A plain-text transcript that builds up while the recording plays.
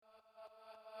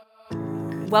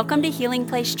Welcome to Healing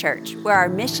Place Church, where our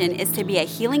mission is to be a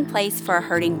healing place for a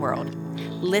hurting world.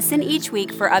 Listen each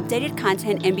week for updated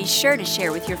content and be sure to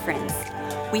share with your friends.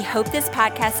 We hope this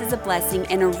podcast is a blessing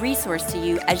and a resource to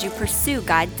you as you pursue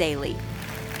God daily.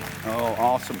 Oh,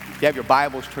 awesome. If you have your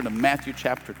Bibles, turn to Matthew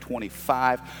chapter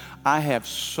 25. I have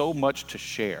so much to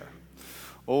share.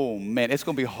 Oh, man, it's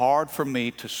going to be hard for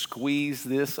me to squeeze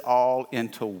this all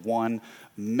into one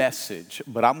message,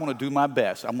 but I'm going to do my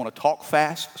best. I'm going to talk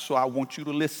fast, so I want you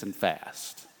to listen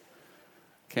fast.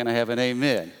 Can I have an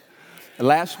amen?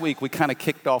 Last week, we kind of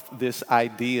kicked off this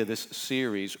idea, this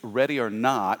series, Ready or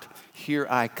Not, Here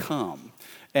I Come.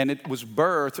 And it was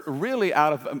birthed really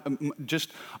out of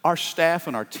just our staff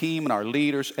and our team and our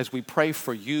leaders as we pray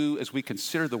for you, as we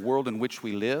consider the world in which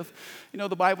we live. You know,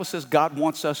 the Bible says God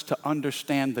wants us to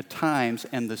understand the times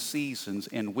and the seasons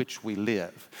in which we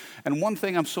live. And one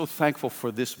thing I'm so thankful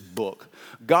for this book,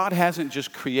 God hasn't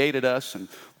just created us and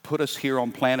put us here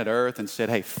on planet Earth and said,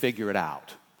 hey, figure it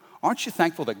out. Aren't you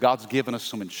thankful that God's given us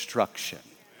some instruction?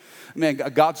 Man,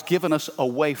 God's given us a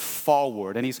way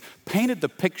forward, and He's painted the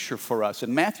picture for us.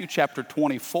 In Matthew chapter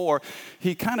 24,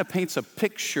 He kind of paints a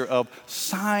picture of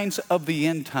signs of the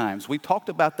end times. We talked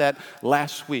about that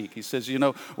last week. He says, you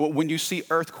know, when you see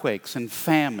earthquakes and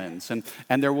famines,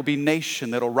 and there will be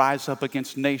nation that will rise up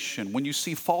against nation. When you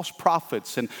see false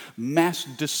prophets and mass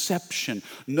deception,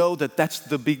 know that that's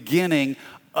the beginning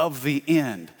of the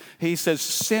end. He says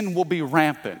sin will be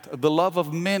rampant. The love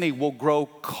of many will grow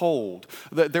cold.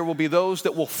 There will be those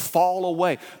that will fall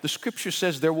away. The scripture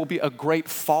says there will be a great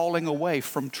falling away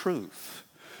from truth.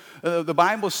 The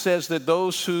Bible says that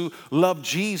those who love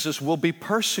Jesus will be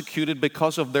persecuted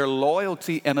because of their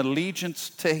loyalty and allegiance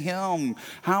to Him.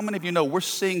 How many of you know we're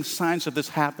seeing signs of this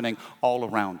happening all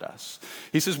around us?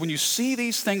 He says when you see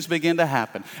these things begin to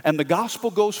happen and the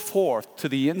gospel goes forth to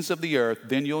the ends of the earth,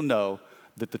 then you'll know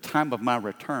that the time of my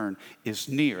return is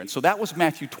near. And so that was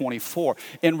Matthew 24.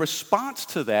 In response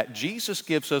to that, Jesus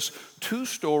gives us two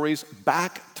stories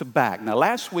back to back. Now,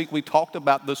 last week we talked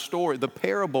about the story, the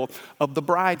parable of the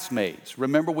bridesmaids.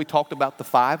 Remember, we talked about the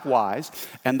 5 wise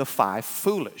and the 5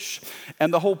 foolish.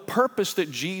 And the whole purpose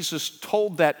that Jesus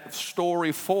told that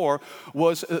story for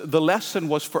was, the lesson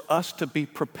was for us to be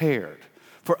prepared,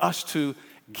 for us to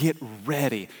get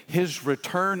ready. His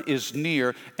return is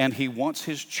near, and He wants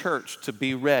His church to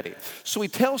be ready. So He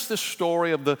tells this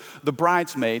story of the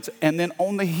bridesmaids, and then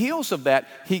on the heels of that,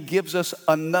 He gives us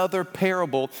another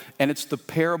parable, and it's the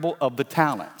parable of the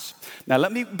talents. Now,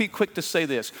 let me be quick to say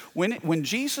this. When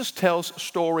Jesus tells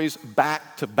stories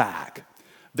back to back,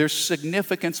 there's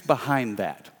significance behind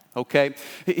that, okay?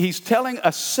 He's telling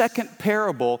a second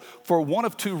parable for one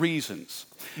of two reasons.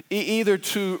 Either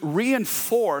to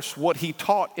reinforce what He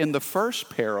taught in the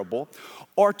first parable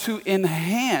or to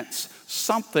enhance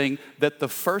something that the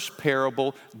first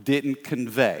parable didn't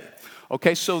convey.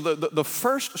 Okay, so the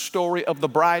first story of the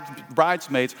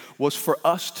bridesmaids was for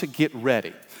us to get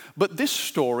ready. But this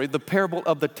story, the parable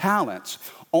of the talents,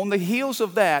 on the heels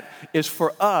of that is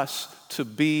for us to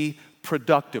be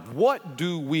productive. What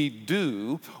do we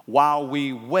do while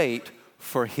we wait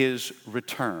for His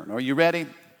return? Are you ready?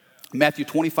 Matthew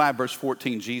 25, verse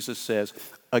 14, Jesus says,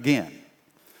 again,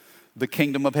 the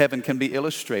kingdom of heaven can be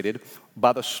illustrated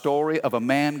by the story of a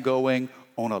man going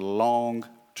on a long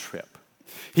trip.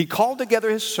 He called together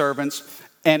his servants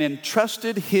and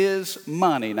entrusted his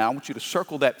money. Now, I want you to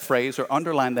circle that phrase or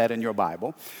underline that in your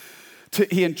Bible.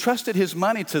 He entrusted his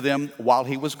money to them while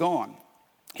he was gone.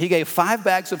 He gave 5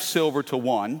 bags of silver to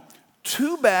one,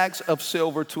 2 bags of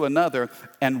silver to another,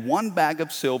 and 1 bag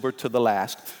of silver to the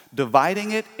last, dividing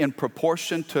it in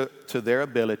proportion to their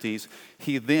abilities.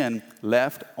 He then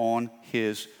left on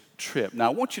his trip. Now,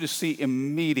 I want you to see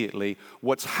immediately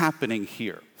what's happening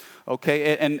here,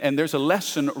 okay? And there's a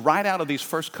lesson right out of these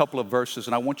first couple of verses,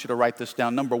 and I want you to write this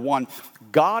down. Number 1,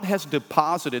 God has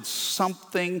deposited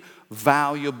something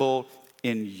valuable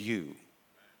in you.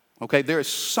 Okay, there is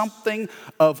something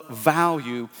of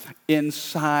value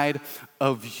inside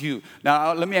of you.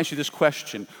 Now, let me ask you this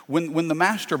question. When the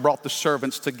master brought the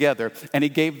servants together and he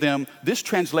gave them, this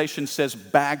translation says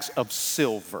bags of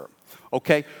silver.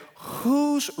 Okay,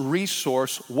 whose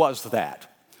resource was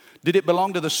that? Did it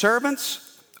belong to the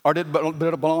servants or did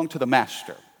it belong to the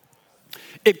master?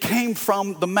 It came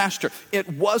from the master. It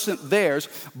wasn't theirs,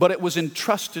 but it was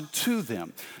entrusted to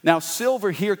them. Now,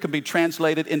 silver here can be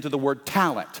translated into the word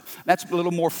talent. That's a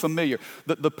little more familiar,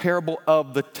 the parable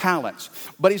of the talents.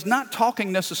 But he's not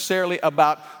talking necessarily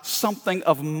about something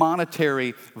of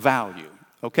monetary value.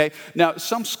 Okay? Now,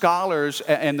 some scholars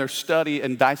and their study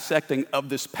and dissecting of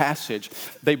this passage,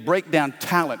 they break down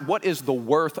talent. What is the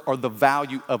worth or the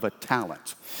value of a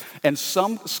talent? And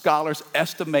some scholars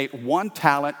estimate one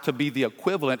talent to be the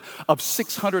equivalent of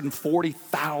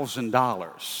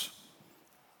 $640,000.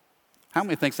 How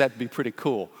many thinks that'd be pretty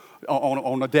cool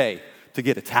on a day to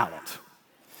get a talent?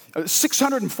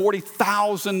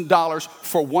 $640,000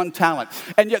 for one talent.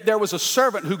 And yet there was a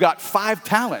servant who got 5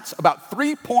 talents, about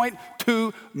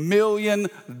 $3.2 million.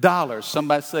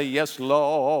 Somebody say, yes,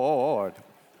 Lord.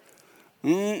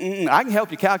 I can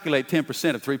help you calculate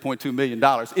 10% of $3.2 million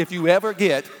if you ever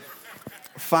get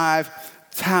 5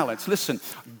 talents. Listen,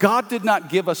 God did not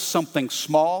give us something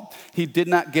small. He did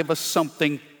not give us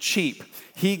something cheap.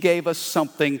 He gave us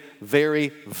something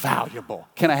very valuable.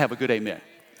 Can I have a good amen?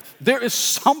 There is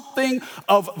something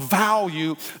of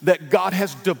value that God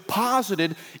has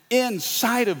deposited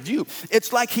inside of you.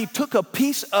 It's like he took a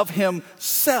piece of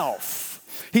himself.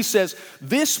 He says,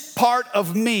 this part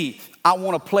of me, I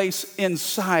want to place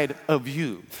inside of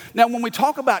you. Now, when we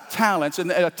talk about talents, and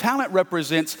a talent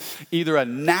represents either a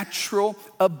natural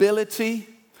ability,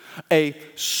 a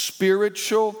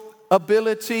spiritual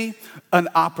ability, an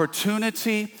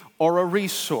opportunity, or a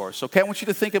resource, okay? I want you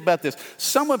to think about this.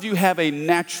 Some of you have a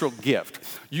natural gift.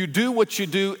 You do what you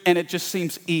do, and it just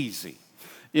seems easy,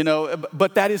 you know,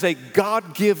 but that is a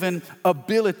God-given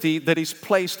ability that he's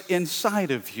placed inside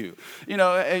of you. You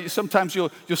know, sometimes you'll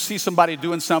see somebody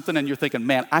doing something, and you're thinking,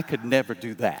 man, I could never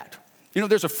do that. You know,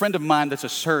 there's a friend of mine that's a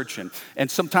surgeon, and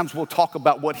sometimes we'll talk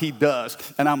about what he does,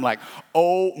 and I'm like,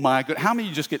 oh my God, how many of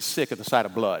you just get sick at the sight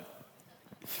of blood?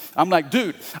 I'm like,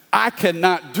 dude, I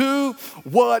cannot do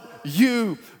what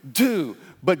you do.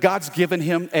 But God's given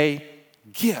him a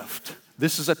gift.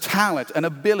 This is a talent, an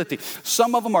ability.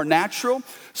 Some of them are natural.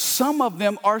 Some of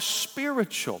them are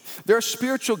spiritual. There are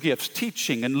spiritual gifts,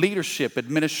 teaching and leadership,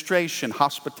 administration,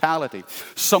 hospitality.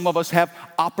 Some of us have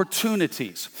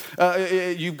opportunities.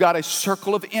 You've got a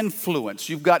circle of influence.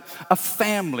 You've got a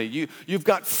family. You've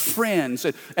got friends.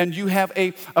 And you have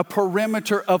a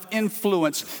perimeter of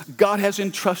influence God has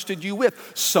entrusted you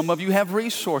with. Some of you have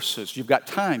resources. You've got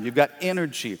time. You've got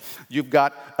energy. You've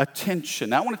got attention.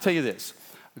 Now, I want to tell you this.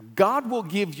 God will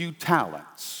give you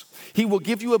talents. He will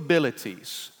give you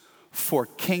abilities for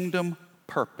kingdom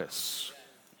purpose.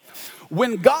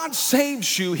 When God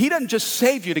saves you, he doesn't just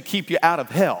save you to keep you out of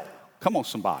hell. Come on,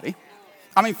 somebody.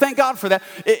 I mean, thank God for that.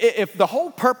 If the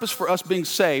whole purpose for us being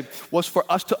saved was for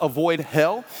us to avoid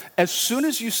hell, as soon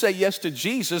as you say yes to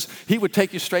Jesus, he would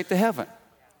take you straight to heaven.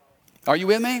 Are you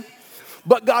with me?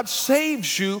 But God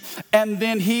saves you, and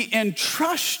then he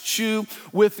entrusts you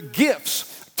with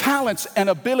gifts, talents, and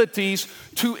abilities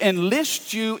to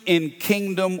enlist you in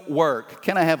kingdom work.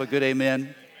 Can I have a good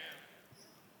amen?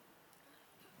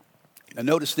 And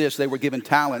notice this, they were given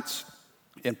talents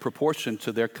in proportion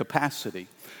to their capacity.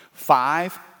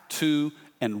 5, 2,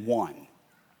 and 1.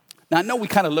 Now, I know we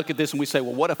kind of look at this and we say,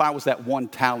 well, what if I was that one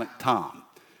talent Tom?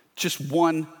 Just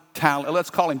one talent. Let's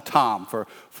call him Tom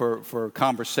for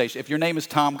conversation. If your name is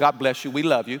Tom, God bless you. We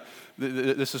love you.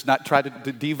 This is not trying to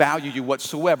devalue you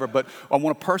whatsoever, but I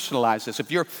want to personalize this.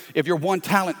 If you're one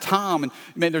talent Tom, and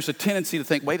man, there's a tendency to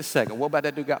think, wait a second, what about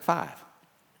that dude got 5?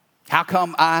 How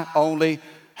come I only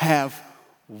have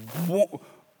one?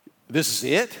 This is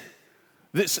it?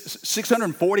 This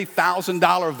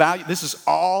 $640,000 value, this is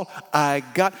all I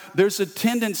got. There's a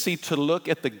tendency to look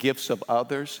at the gifts of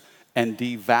others and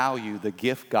devalue the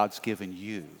gift God's given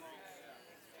you.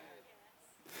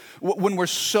 When we're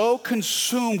so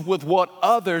consumed with what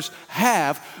others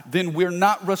have, then we're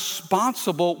not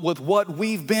responsible with what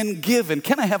we've been given.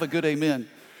 Can I have a good amen?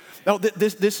 No,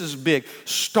 this is big.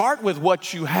 Start with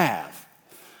what you have.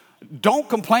 Don't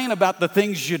complain about the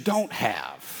things you don't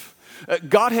have.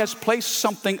 God has placed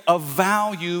something of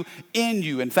value in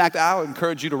you. In fact, I'll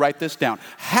encourage you to write this down.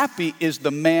 Happy is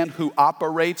the man who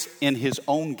operates in his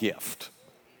own gift.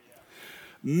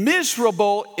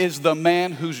 Miserable is the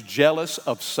man who's jealous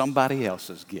of somebody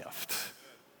else's gift.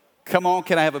 Come on,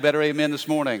 can I have a better amen this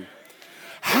morning?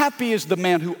 Happy is the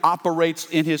man who operates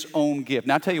in his own gift.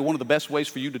 Now, I'll tell you, one of the best ways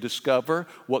for you to discover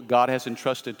what God has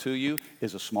entrusted to you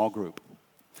is a small group.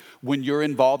 When you're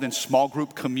involved in small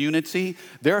group community,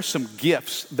 there are some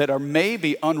gifts that are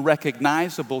maybe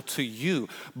unrecognizable to you,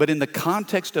 but in the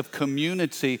context of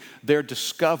community, they're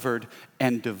discovered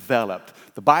and developed.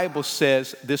 The Bible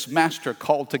says this master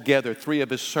called together 3 of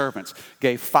his servants,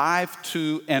 gave 5,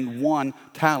 2, and 1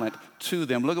 talent to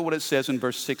them. Look at what it says in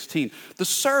verse 16. The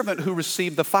servant who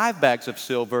received the 5 bags of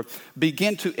silver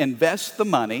began to invest the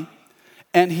money,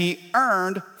 and he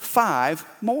earned 5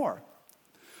 more.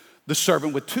 The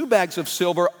servant with 2 bags of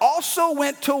silver also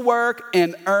went to work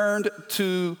and earned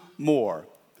 2 more.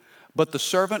 But the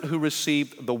servant who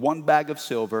received the 1 bag of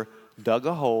silver dug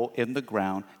a hole in the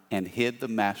ground and hid the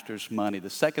master's money. The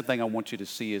second thing I want you to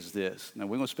see is this. Now,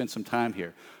 we're going to spend some time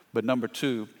here. But number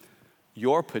 2,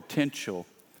 your potential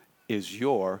is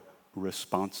your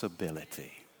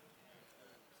responsibility.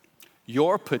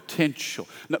 Your potential.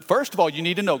 Now, first of all, you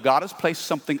need to know God has placed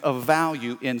something of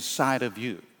value inside of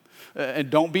you. And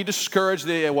don't be discouraged.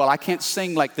 Well, I can't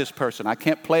sing like this person. I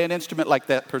can't play an instrument like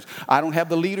that person. I don't have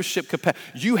the leadership capacity.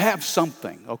 You have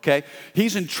something, okay?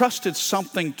 He's entrusted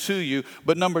something to you.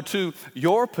 But number 2,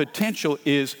 your potential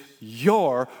is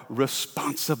your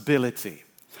responsibility.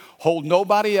 Hold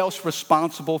nobody else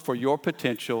responsible for your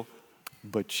potential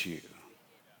but you.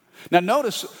 Now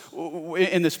notice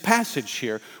in this passage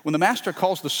here, when the master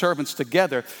calls the servants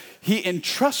together, he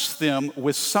entrusts them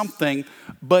with something,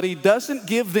 but he doesn't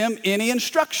give them any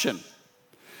instruction.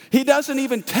 He doesn't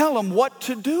even tell them what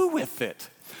to do with it.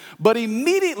 But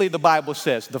immediately, the Bible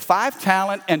says, the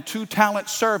 5-talent and 2-talent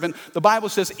servant, the Bible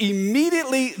says,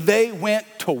 immediately they went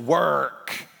to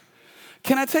work.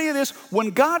 Can I tell you this?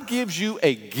 When God gives you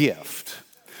a gift,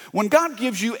 when God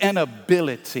gives you an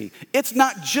ability, it's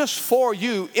not just for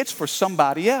you, it's for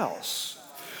somebody else.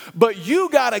 But you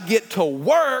got to get to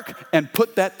work and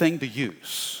put that thing to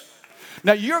use.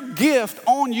 Now, your gift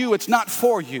on you, it's not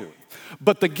for you.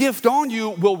 But the gift on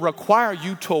you will require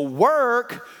you to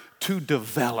work to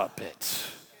develop it.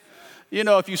 You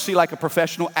know, if you see like a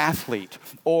professional athlete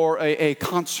or a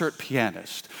concert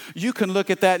pianist, you can look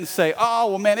at that and say,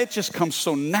 oh, well, man, it just comes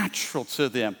so natural to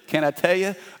them. Can I tell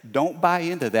you? Don't buy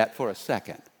into that for a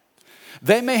second.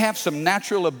 They may have some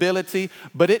natural ability,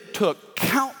 but it took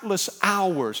countless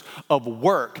hours of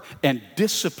work and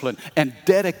discipline and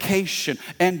dedication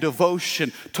and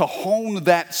devotion to hone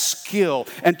that skill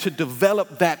and to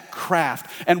develop that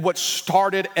craft. And what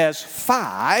started as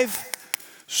 5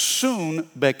 soon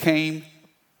became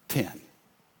 10.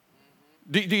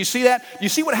 Do you see that? You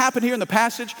see what happened here in the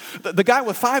passage? The guy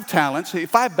with 5 talents,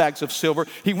 5 bags of silver,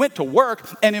 he went to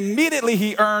work and immediately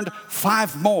he earned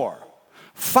 5 more.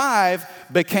 5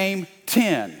 became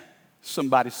 10.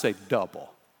 Somebody say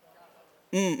double.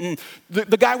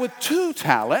 The guy with 2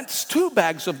 talents, 2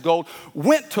 bags of gold,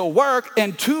 went to work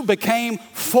and 2 became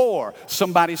 4.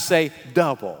 Somebody say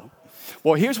double.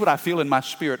 Well, here's what I feel in my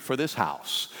spirit for this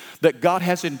house. That God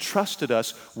has entrusted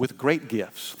us with great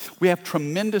gifts. We have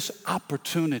tremendous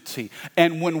opportunity.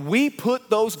 And when we put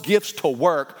those gifts to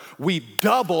work, we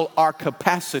double our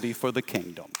capacity for the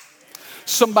kingdom.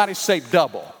 Somebody say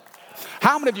double.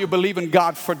 How many of you believe in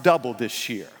God for double this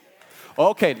year?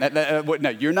 Okay, now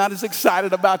you're not as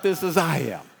excited about this as I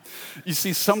am. You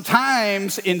see,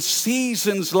 sometimes in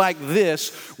seasons like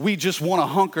this, we just want to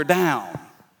hunker down.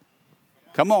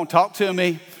 Come on, talk to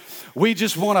me. We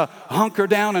just want to hunker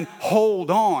down and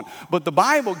hold on. But the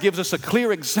Bible gives us a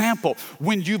clear example.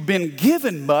 When you've been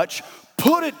given much,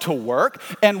 put it to work,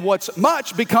 and what's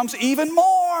much becomes even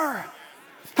more.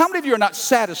 How many of you are not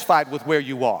satisfied with where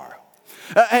you are?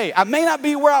 Hey, I may not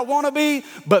be where I want to be,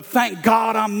 but thank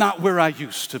God I'm not where I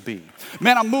used to be.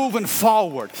 Man, I'm moving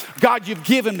forward. God, you've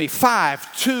given me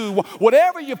 5, 2,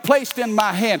 whatever you placed in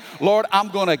my hand. Lord, I'm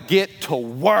going to get to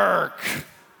work.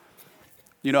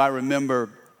 You know, I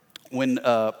remember when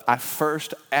I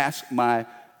first asked my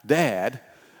dad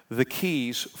the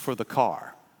keys for the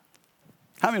car.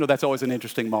 How many know that's always an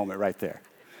interesting moment right there?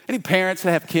 Any parents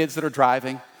that have kids that are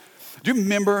driving? Do you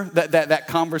remember that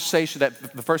conversation,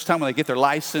 that the first time when they get their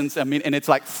license, I mean, and it's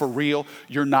like for real,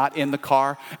 you're not in the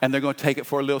car and they're going to take it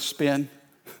for a little spin?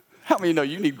 How many know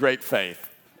you need great faith?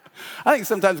 I think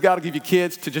sometimes God will give you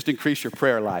kids to just increase your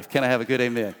prayer life. Can I have a good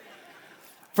amen?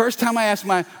 First time I asked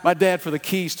my dad for the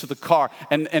keys to the car,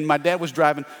 and my dad was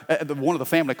driving, one of the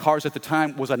family cars at the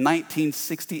time was a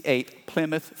 1968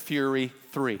 Plymouth Fury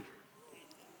 3.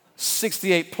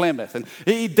 68 Plymouth. And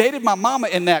he dated my mama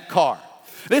in that car.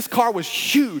 This car was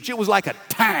huge. It was like a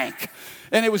tank.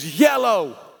 And it was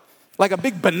yellow, like a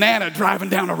big banana driving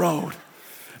down the road.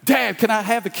 Dad, can I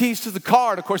have the keys to the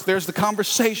car? And of course, there's the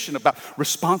conversation about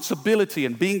responsibility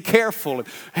and being careful and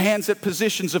hands at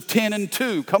positions of 10 and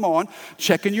 2. Come on,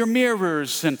 checking your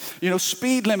mirrors and,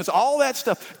 speed limits, all that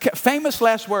stuff. Famous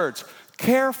last words,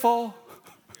 careful.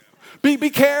 Be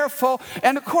careful.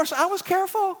 And of course, I was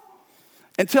careful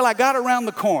until I got around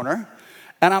the corner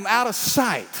and I'm out of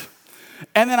sight.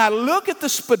 And then I look at the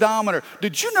speedometer.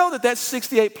 Did you know that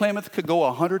 68 Plymouth could go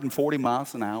 140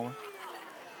 miles an hour?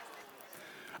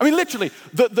 I mean, literally,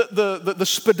 the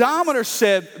speedometer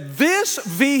said this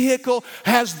vehicle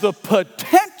has the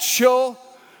potential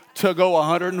to go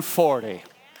 140.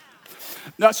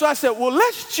 Now, so I said, well,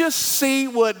 let's just see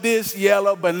what this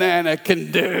yellow banana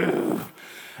can do.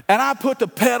 And I put the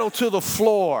pedal to the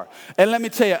floor. And let me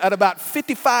tell you, at about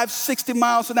 55, 60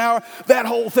 miles an hour, that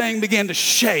whole thing began to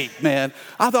shake, man.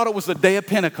 I thought it was the day of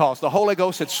Pentecost. The Holy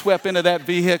Ghost had swept into that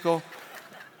vehicle.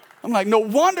 I'm like, no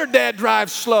wonder Dad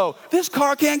drives slow. This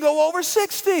car can't go over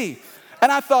 60.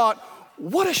 And I thought,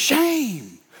 what a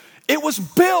shame. It was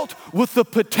built with the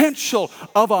potential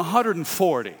of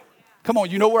 140. Come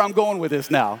on, you know where I'm going with this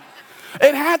now.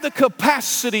 It had the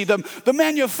capacity, the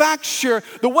manufacture,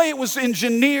 the way it was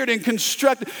engineered and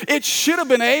constructed. It should have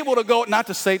been able to go, not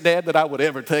to say, Dad, that I would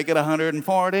ever take it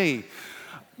 140.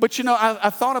 But you know, I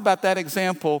thought about that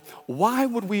example. Why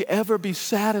would we ever be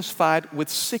satisfied with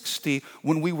 60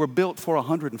 when we were built for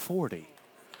 140?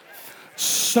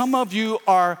 Some of you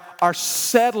are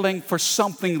settling for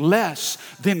something less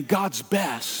than God's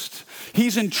best.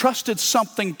 He's entrusted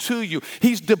something to you.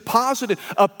 He's deposited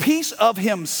a piece of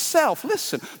himself.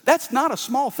 Listen, that's not a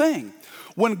small thing.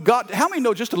 When God, how many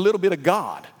know just a little bit of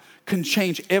God can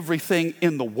change everything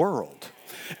in the world?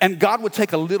 And God would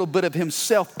take a little bit of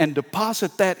himself and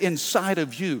deposit that inside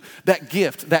of you, that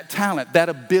gift, that talent, that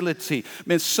ability.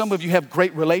 Man, some of you have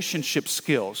great relationship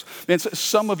skills. Man,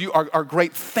 some of you are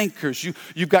great thinkers.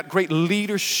 You've got great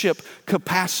leadership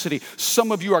capacity.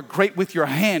 Some of you are great with your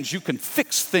hands. You can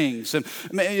fix things. And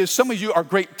man, some of you are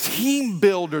great team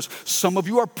builders. Some of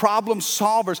you are problem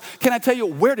solvers. Can I tell you,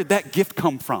 where did that gift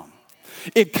come from?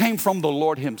 It came from the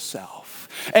Lord himself.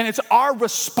 And it's our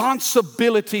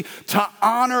responsibility to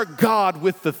honor God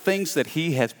with the things that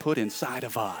he has put inside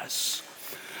of us.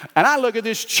 And I look at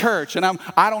this church, and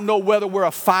I don't know whether we're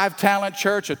a 5-talent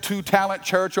church, a 2-talent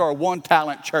church, or a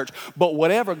 1-talent church. But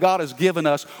whatever God has given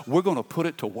us, we're going to put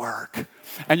it to work.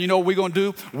 And you know what we're going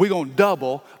to do? We're going to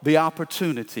double the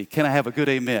opportunity. Can I have a good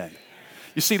amen?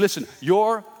 You see, listen,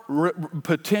 your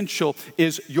potential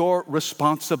is your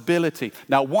responsibility.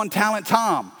 Now, 1-talent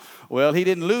Tom, well, he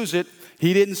didn't lose it.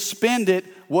 He didn't spend it.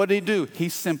 What did he do? He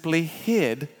simply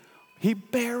hid. He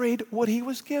buried what he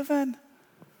was given.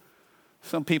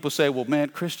 Some people say, well, man,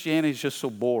 Christianity is just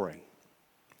so boring.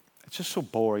 It's just so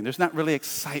boring. There's not really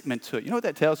excitement to it. You know what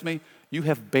that tells me? You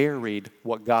have buried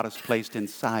what God has placed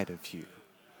inside of you.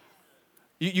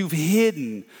 You've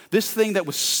hidden this thing that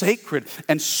was sacred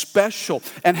and special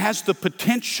and has the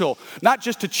potential not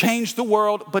just to change the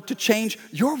world, but to change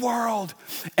your world.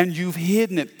 And you've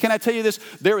hidden it. Can I tell you this?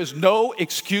 There is no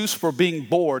excuse for being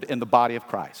bored in the body of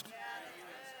Christ.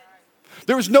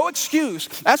 There is no excuse.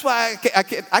 That's why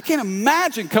I can't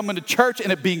imagine coming to church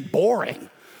and it being boring.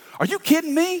 Are you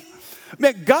kidding me?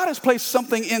 Man, God has placed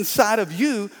something inside of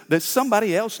you that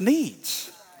somebody else needs.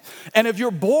 And if you're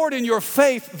bored in your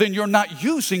faith, then you're not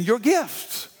using your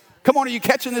gifts. Come on, are you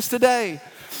catching this today?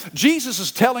 Jesus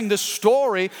is telling this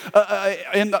story,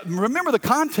 and remember the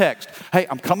context. Hey,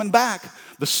 I'm coming back.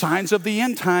 The signs of the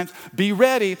end times. Be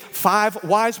ready. 5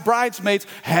 wise bridesmaids,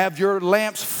 have your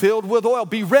lamps filled with oil.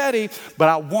 Be ready, but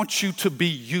I want you to be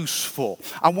useful.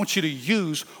 I want you to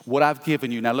use what I've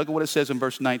given you. Now look at what it says in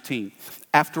verse 19.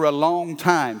 After a long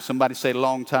time, somebody say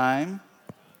long time.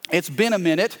 It's been a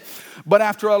minute, but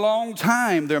after a long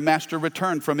time, their master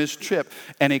returned from his trip,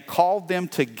 and he called them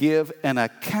to give an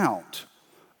account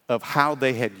of how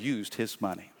they had used his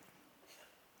money.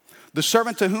 The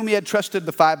servant to whom he had trusted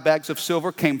the 5 bags of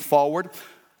silver came forward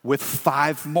with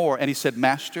 5 more, and he said,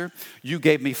 Master, you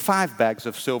gave me 5 bags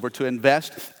of silver to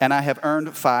invest, and I have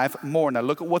earned 5 more. Now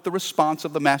look at what the response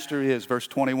of the master is, verse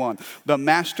 21. The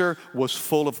master was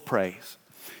full of praise.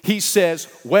 He says,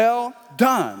 well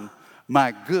done,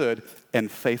 my good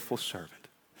and faithful servant.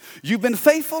 You've been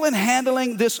faithful in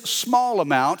handling this small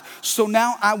amount, so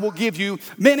now I will give you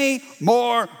many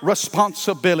more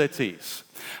responsibilities.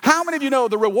 How many of you know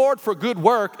the reward for good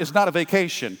work is not a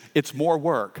vacation, it's more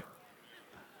work?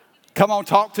 Come on,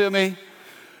 talk to me.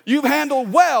 You've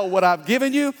handled well what I've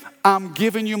given you. I'm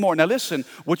giving you more. Now listen,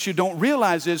 what you don't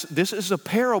realize is this is a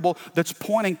parable that's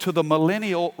pointing to the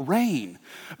millennial reign.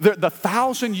 The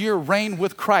 1,000-year reign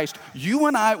with Christ. You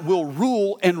and I will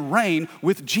rule and reign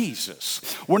with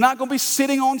Jesus. We're not going to be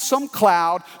sitting on some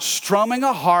cloud, strumming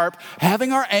a harp,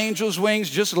 having our angel's wings,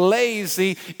 just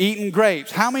lazy, eating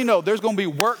grapes. How many know there's going to be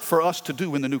work for us to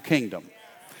do in the new kingdom?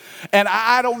 And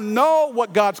I don't know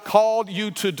what God's called you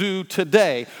to do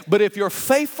today, but if you're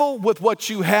faithful with what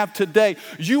you have today,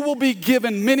 you will be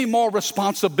given many more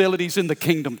responsibilities in the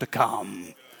kingdom to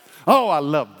come. Oh, I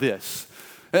love this.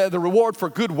 The reward for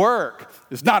good work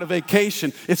is not a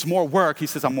vacation, it's more work. He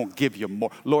says, I'm going to give you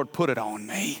more. Lord, put it on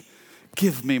me.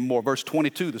 give me more. Verse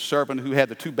 22, the servant who had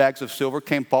the 2 bags of silver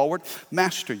came forward.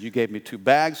 Master, you gave me 2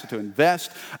 bags to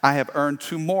invest. I have earned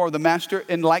 2 more. The master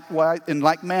in like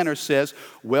manner says,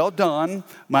 well done,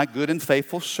 my good and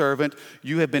faithful servant.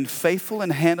 You have been faithful in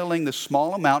handling the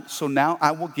small amount, so now I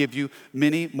will give you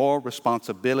many more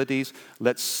responsibilities.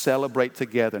 Let's celebrate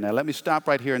together. Now, let me stop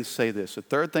right here and say this. The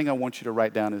third thing I want you to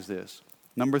write down is this.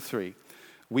 Number 3,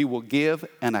 we will give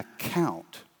an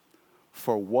account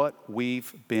for what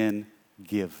we've been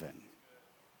given.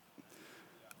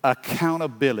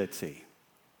 Accountability.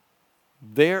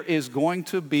 There is going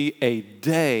to be a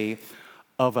day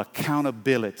of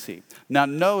accountability. Now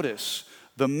notice,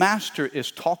 the master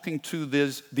is talking to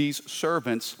these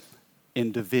servants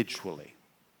individually.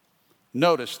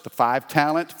 Notice the 5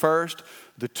 talent first,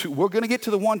 the 2. We're going to get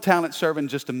to the 1 talent servant in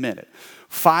just a minute.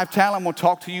 5 talent, I'm going to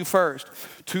talk to you first.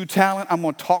 2 talent, I'm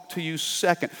going to talk to you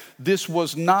second. This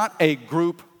was not a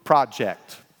group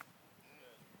project.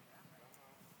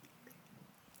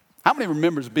 How many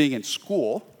remembers being in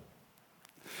school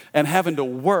and having to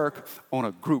work on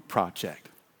a group project?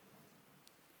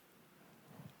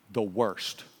 The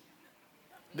worst.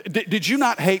 Did you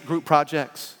not hate group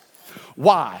projects?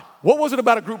 Why? What was it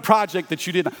about a group project that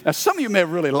you didn't? Now, some of you may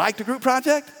have really liked a group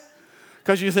project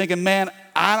because you're thinking, man,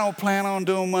 I don't plan on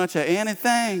doing much of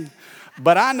anything,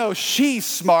 but I know she's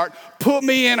smart. Put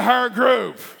me in her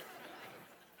group.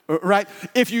 Right?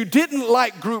 If you didn't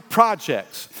like group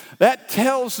projects, that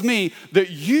tells me that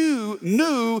you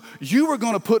knew you were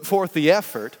going to put forth the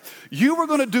effort. You were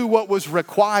going to do what was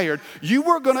required. You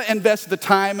were going to invest the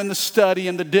time and the study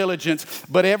and the diligence,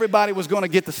 but everybody was going to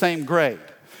get the same grade.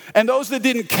 And those that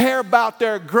didn't care about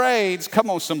their grades, come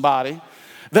on somebody,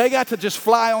 they got to just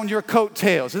fly on your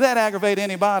coattails. Does that aggravate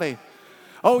anybody?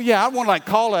 Oh yeah, I want to like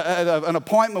call an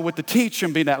appointment with the teacher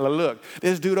and be like, look,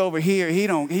 this dude over here,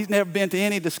 he's never been to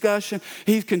any discussion.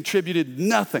 He's contributed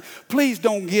nothing. Please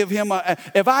don't give him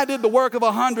if I did the work of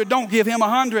 100, don't give him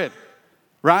 100,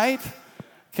 right?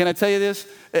 Can I tell you this?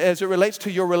 As it relates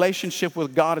to your relationship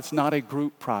with God, it's not a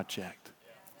group project.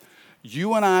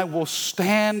 You and I will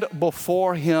stand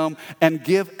before him and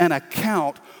give an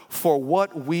account for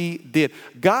what we did.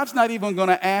 God's not even going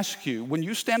to ask you, when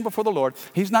you stand before the Lord,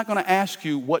 he's not going to ask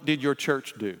you, what did your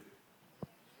church do?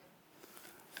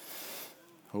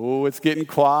 Oh, it's getting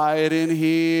quiet in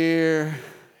here.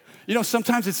 You know,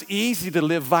 sometimes it's easy to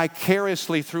live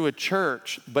vicariously through a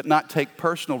church, but not take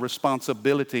personal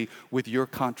responsibility with your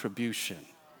contribution.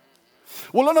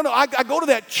 Well, no. I go to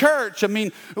that church. I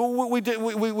mean,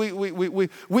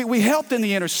 we helped in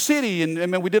the inner city,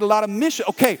 and we did a lot of mission.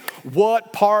 Okay,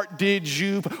 what did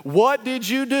you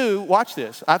do? Watch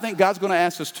this. I think God's going to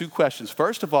ask us 2 questions.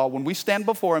 First of all, when we stand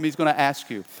before him, he's going to ask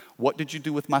you, what did you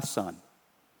do with my son?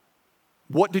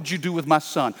 What did you do with my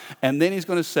son? And then he's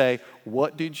going to say,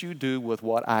 what did you do with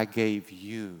what I gave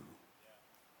you?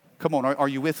 Come on, are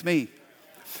you with me?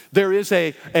 There is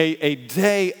a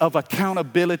day of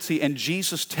accountability, and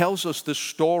Jesus tells us this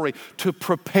story to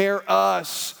prepare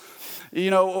us.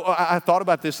 You know, I thought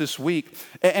about this week,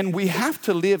 and we have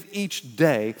to live each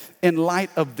day in light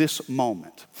of this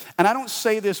moment. And I don't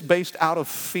say this based out of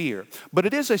fear, but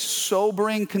it is a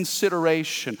sobering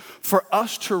consideration for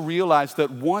us to realize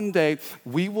that one day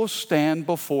we will stand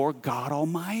before God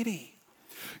Almighty.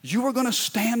 You are going to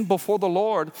stand before the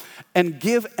Lord and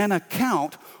give an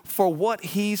account for what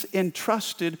he's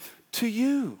entrusted to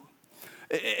you.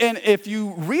 And if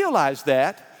you realize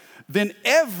that, then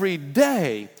every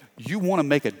day you want to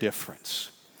make a difference.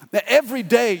 Now, every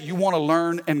day you want to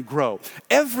learn and grow.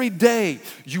 Every day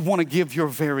you want to give your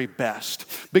very best,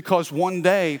 because one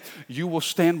day you will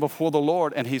stand before the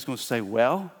Lord and he's going to say,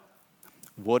 well,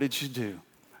 what did you do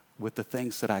with the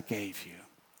things that I gave you?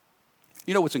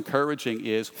 You know what's encouraging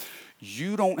is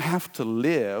you don't have to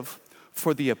live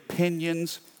for the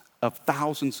opinions of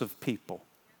thousands of people.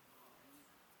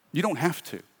 You don't have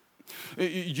to.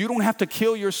 You don't have to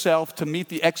kill yourself to meet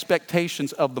the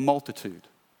expectations of the multitude.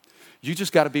 You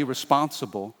just got to be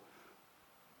responsible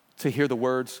to hear the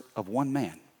words of one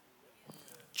man.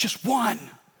 Just one.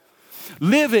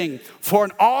 Living for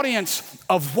an audience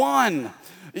of one.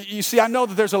 You see, I know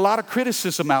that there's a lot of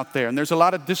criticism out there, and there's a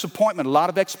lot of disappointment, a lot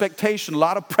of expectation, a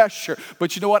lot of pressure.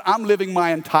 But you know what? I'm living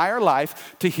my entire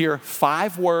life to hear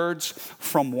 5 words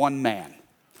from one man.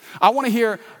 I want to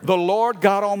hear the Lord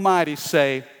God Almighty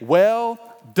say, well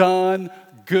done,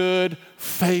 good,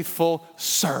 faithful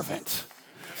servant.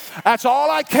 That's all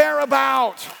I care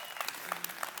about.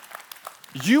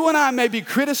 You and I may be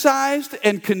criticized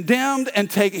and condemned and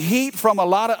take heat from a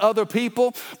lot of other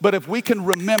people, but if we can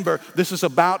remember, this is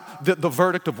about the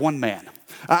verdict of one man.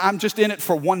 I'm just in it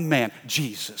for one man,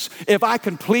 Jesus. If I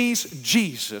can please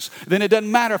Jesus, then it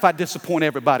doesn't matter if I disappoint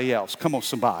everybody else. Come on,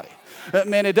 somebody.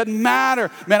 Man, it doesn't matter.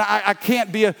 Man, I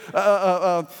can't be a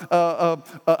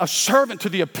servant to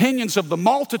the opinions of the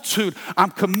multitude. I'm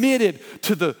committed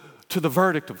to the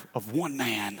verdict of one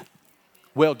man.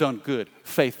 Well done, good,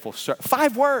 faithful servant.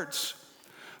 5 words.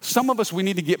 Some of us, we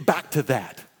need to get back to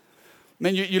that.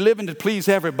 Man, you're living to please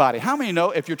everybody. How many know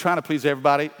if you're trying to please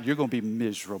everybody, you're going to be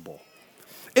miserable?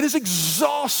 It is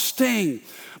exhausting.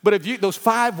 But if those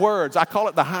 5 words, I call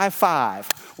it the high five.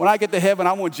 When I get to heaven,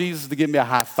 I want Jesus to give me a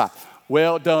high five.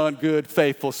 Well done, good,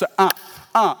 faithful. So,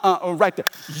 right there.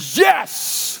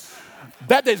 Yes!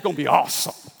 That day's going to be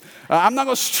awesome. I'm not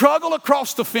going to struggle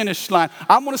across the finish line.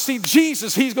 I'm going to see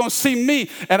Jesus. He's going to see me.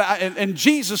 And in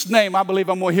Jesus' name, I believe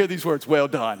I'm going to hear these words. Well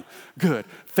done, good,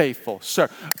 faithful, sir.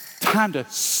 Time to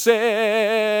celebrate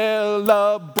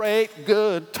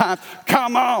good times.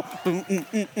 Come on.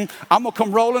 I'm going to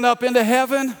come rolling up into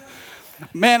heaven.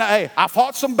 Man, hey, I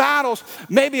fought some battles.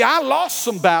 Maybe I lost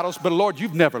some battles, but Lord,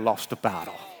 you've never lost a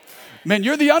battle. Man,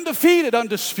 you're the undefeated,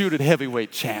 undisputed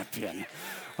heavyweight champion.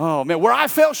 Oh, man, where I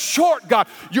fell short, God,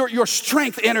 your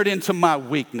strength entered into my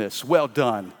weakness. Well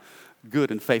done,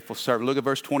 good and faithful servant. Look at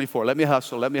verse 24. Let me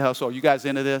hustle. Are you guys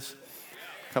into this?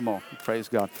 Come on, praise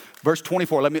God. Verse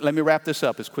 24, let me wrap this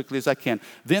up as quickly as I can.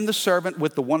 Then the servant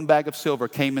with the 1 bag of silver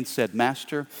came and said,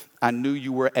 Master, I knew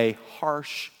you were a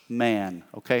harsh man.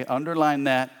 Okay, underline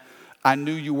that. I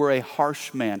knew you were a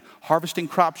harsh man, harvesting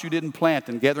crops you didn't plant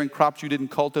and gathering crops you didn't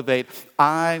cultivate.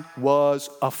 I was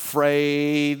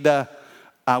afraid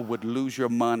I would lose your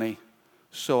money,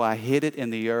 so I hid it in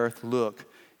the earth. Look,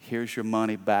 here's your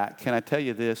money back. Can I tell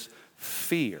you this?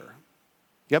 Fear.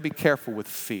 You got to be careful with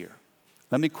fear.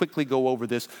 Let me quickly go over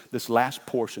this last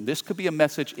portion. This could be a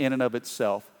message in and of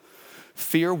itself.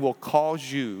 Fear will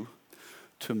cause you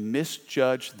to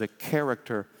misjudge the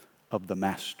character of the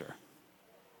master.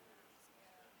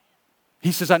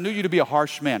 He says, I knew you to be a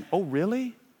harsh man. Oh,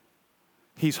 really?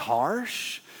 He's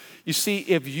harsh? You see,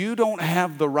 if you don't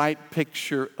have the right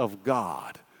picture of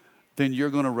God, then you're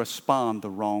going to respond the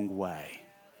wrong way.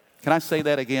 Can I say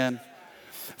that again?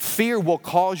 Fear will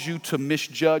cause you to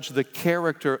misjudge the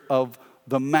character of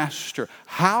the master.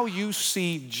 How you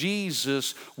see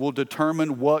Jesus will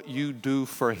determine what you do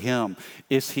for him.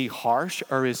 Is he harsh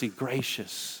or is he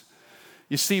gracious?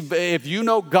 You see, if you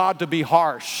know God to be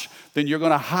harsh, then you're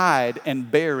going to hide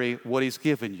and bury what he's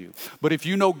given you. But if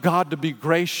you know God to be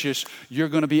gracious, you're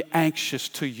going to be anxious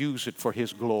to use it for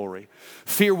his glory.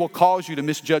 Fear will cause you to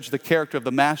misjudge the character of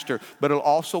the master, but it'll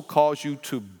also cause you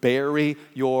to bury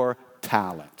your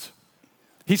talent.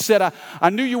 He said, I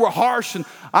knew you were harsh and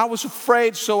I was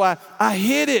afraid, so I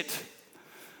hid it.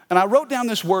 And I wrote down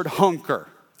this word hunker.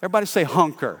 Everybody say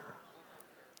hunker.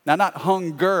 Now, not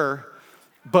hunger,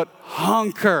 but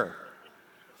hunker.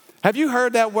 Have you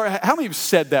heard that word? How many of you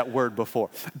said that word before?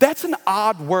 That's an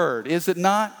odd word, is it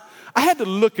not? I had to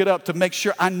look it up to make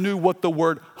sure I knew what the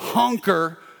word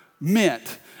hunker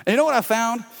meant. And you know what I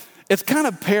found? It's kind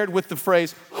of paired with the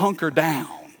phrase hunker down.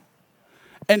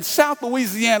 In South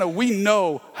Louisiana, we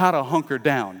know how to hunker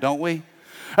down, don't we?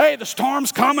 Hey, the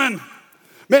storm's coming.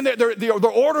 Man, they're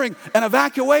ordering an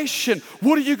evacuation.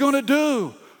 What are you going to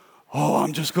do? Oh,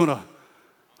 I'm just going to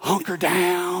hunker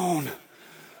down.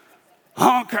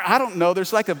 Hunker. I don't know.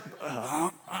 There's like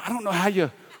I don't know how you.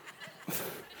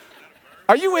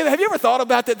 Are you with? Have you ever thought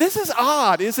about that? This is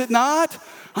odd, is it not?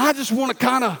 I just want to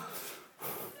kind of.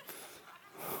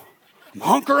 I'm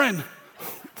hunkering.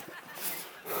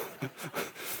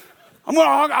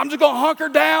 I'm just going to hunker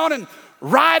down and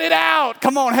ride it out.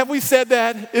 Come on, have we said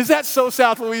that? Is that so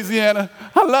South Louisiana?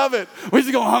 I love it. We're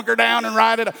just going to hunker down and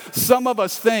ride it out. Some of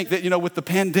us think that, with the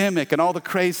pandemic and all the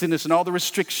craziness and all the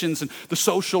restrictions and the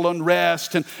social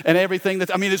unrest and everything this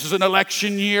is an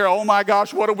election year. Oh my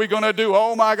gosh, what are we going to do?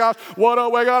 Oh my gosh, what are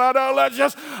we going to do? Let's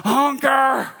just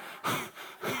hunker.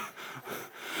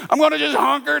 I'm going to just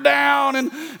hunker down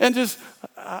and just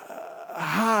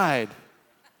hide.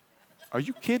 Are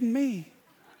you kidding me?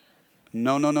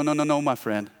 No, my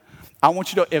friend. I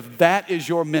want you to know, if that is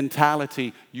your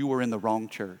mentality, you are in the wrong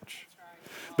church.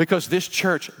 Because this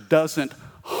church doesn't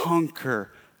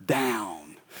hunker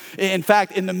down. In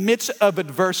fact, in the midst of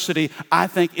adversity, I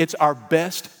think it's our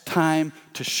best time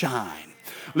to shine.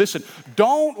 Listen,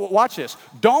 watch this.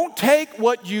 Don't take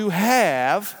what you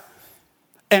have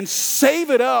and save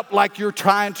it up like you're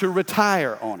trying to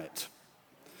retire on it.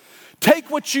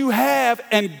 Take what you have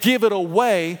and give it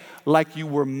away like you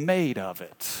were made of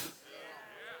it.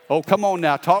 Oh, come on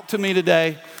now. Talk to me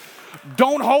today.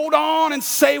 Don't hold on and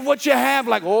save what you have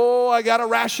like, oh, I got to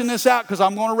ration this out because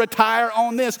I'm going to retire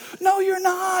on this. No, you're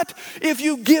not. If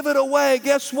you give it away,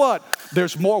 guess what?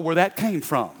 There's more where that came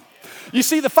from. You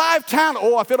see, the 5 talent,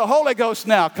 oh, I feel the Holy Ghost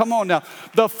now. Come on now.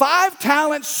 The 5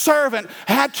 talent servant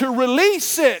had to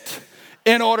release it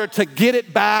in order to get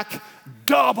it back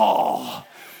double.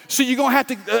 So you're going to have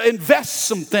to invest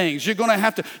some things. You're going to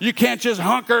have to, you can't just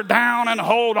hunker down and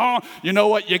hold on. You know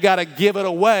what? You got to give it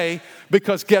away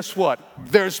because guess what?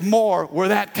 There's more where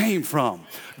that came from.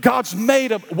 God's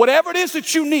made of, whatever it is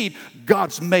that you need,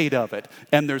 God's made of it.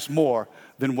 And there's more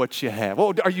than what you have.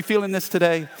 Oh, are you feeling this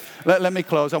today? Let me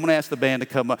close. I want to ask the band to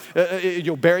come up.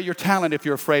 You'll bury your talent if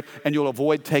you're afraid, and you'll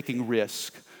avoid taking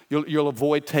risk. You'll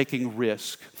avoid taking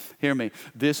risk. Hear me.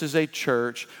 This is a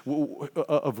church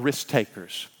of risk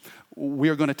takers. We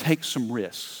are going to take some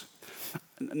risks.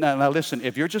 Now listen,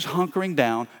 if you're just hunkering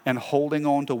down and holding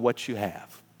on to what you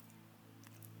have,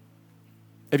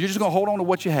 if you're just going to hold on to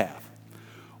what you have,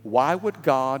 why would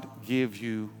God give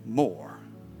you more?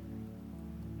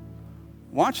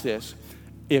 Watch this.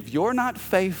 If you're not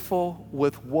faithful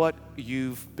with what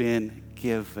you've been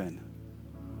given,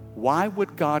 why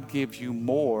would God give you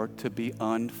more to be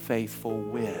unfaithful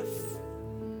with?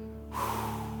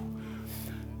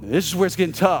 This is where it's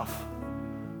getting tough.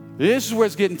 This is where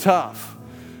it's getting tough.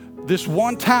 This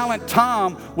 1 talent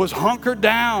Tom was hunkered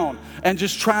down and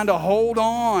just trying to hold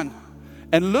on.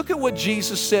 And look at what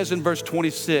Jesus says in verse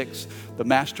 26. The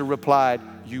master replied,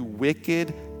 "You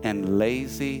wicked and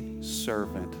lazy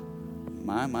servant."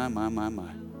 My.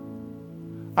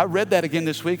 I read that again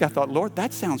this week. I thought, Lord,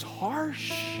 that sounds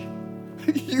harsh.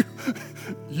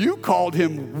 You called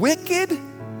him wicked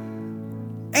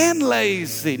and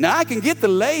lazy. Now, I can get the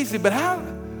lazy, but how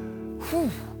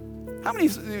many,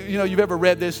 you've ever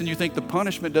read this and you think the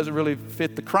punishment doesn't really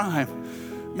fit the crime?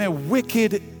 Man,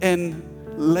 wicked and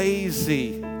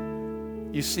lazy.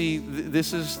 You see,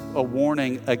 this is a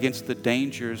warning against the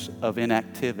dangers of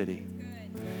inactivity.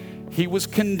 He was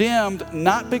condemned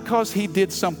not because he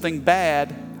did something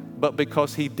bad, but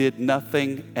because he did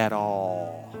nothing at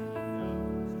all.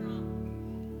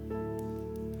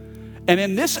 And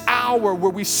in this hour where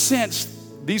we sense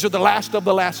these are the last of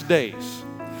the last days,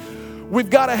 we've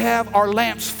got to have our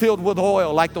lamps filled with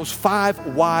oil like those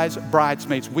 5 wise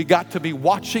bridesmaids. We got to be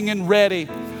watching and ready.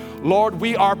 Lord,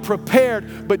 we are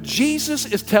prepared. But Jesus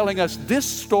is telling us this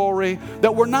story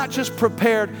that we're not just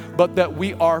prepared, but that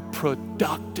we are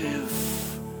productive.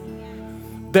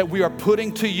 That we are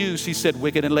putting to use. He said,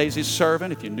 wicked and lazy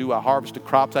servant, if you knew I harvested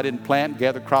crops I didn't plant,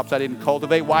 gathered crops I didn't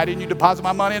cultivate, why didn't you deposit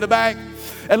my money in the bank?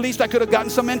 At least I could have gotten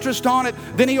some interest on it.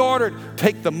 Then he ordered,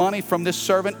 take the money from this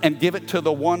servant and give it to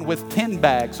the one with 10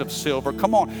 bags of silver.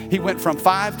 Come on. He went from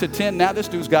 5 to 10. Now this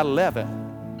dude's got 11.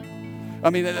 I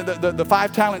mean, the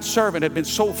 5 talent servant had been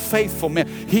so faithful, man.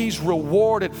 He's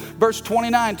rewarded. Verse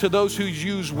 29, to those who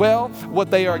use well what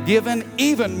they are given,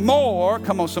 even more.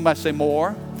 Come on, somebody say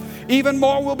more. Even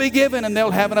more will be given and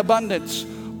they'll have an abundance.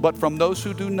 But from those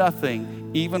who do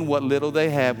nothing, even what little they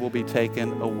have will be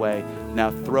taken away. Now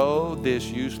throw this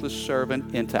useless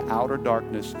servant into outer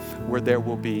darkness where there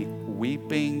will be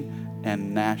weeping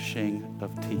and gnashing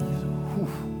of teeth.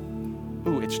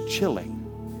 Ooh, it's chilling.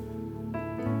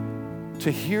 To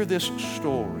hear this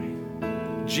story,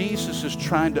 Jesus is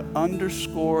trying to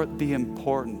underscore the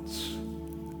importance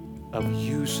of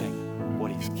using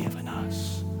what he's given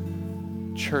us.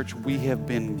 Church, we have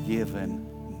been given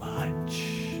much.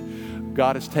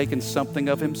 God has taken something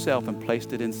of himself and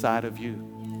placed it inside of you.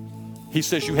 He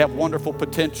says you have wonderful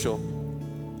potential,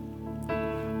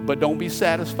 but don't be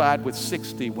satisfied with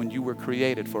 60 when you were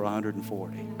created for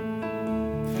 140.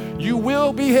 You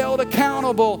will be held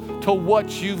accountable to what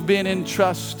you've been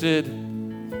entrusted,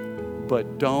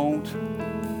 but don't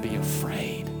be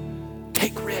afraid.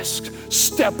 Take risks.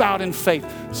 Step out in faith.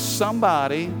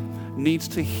 Somebody needs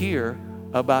to hear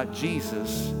about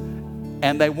Jesus,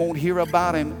 and they won't hear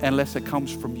about him unless it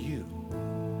comes from you.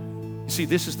 See,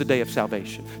 this is the day of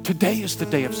salvation. Today is the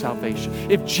day of salvation.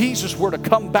 If Jesus were to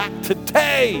come back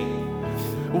today,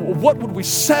 what would we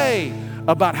say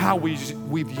about how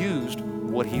we've used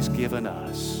what he's given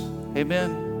us?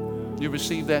 Amen? You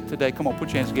receive that today? Come on, put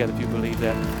your hands together if you believe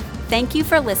that. Thank you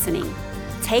for listening.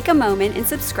 Take a moment and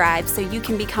subscribe so you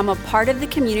can become a part of the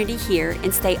community here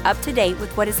and stay up to date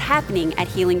with what is happening at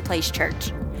Healing Place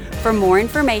Church. For more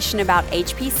information about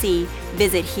HPC,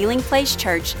 visit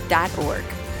healingplacechurch.org.